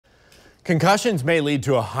Concussions may lead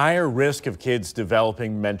to a higher risk of kids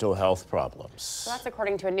developing mental health problems. So that's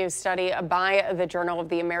according to a new study by the Journal of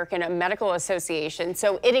the American Medical Association.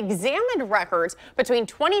 So it examined records between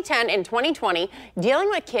 2010 and 2020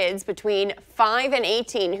 dealing with kids between 5 and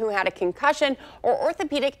 18 who had a concussion or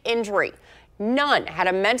orthopedic injury. None had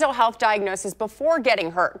a mental health diagnosis before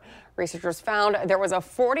getting hurt. Researchers found there was a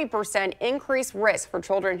 40% increased risk for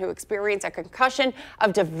children who experience a concussion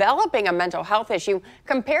of developing a mental health issue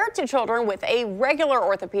compared to children with a regular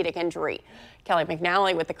orthopedic injury. Kelly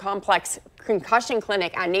McNally with the Complex Concussion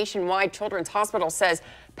Clinic at Nationwide Children's Hospital says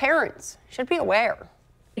parents should be aware.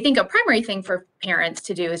 I think a primary thing for parents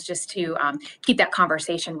to do is just to keep that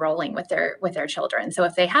conversation rolling with their children. So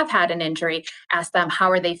if they have had an injury, ask them, how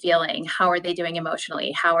are they feeling? How are they doing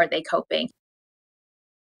emotionally? How are they coping?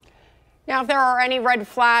 Now, if there are any red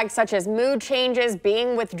flags such as mood changes,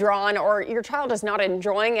 being withdrawn, or your child is not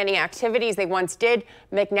enjoying any activities they once did,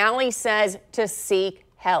 McNally says to seek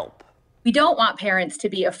help. We don't want parents to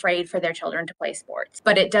be afraid for their children to play sports,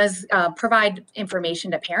 but it does provide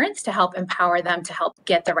information to parents to help empower them to help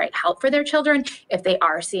get the right help for their children if they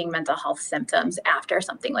are seeing mental health symptoms after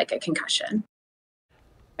something like a concussion.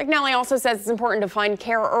 McNally also says it's important to find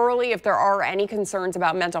care early if there are any concerns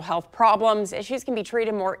about mental health problems. Issues can be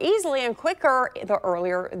treated more easily and quicker the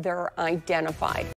earlier they're identified.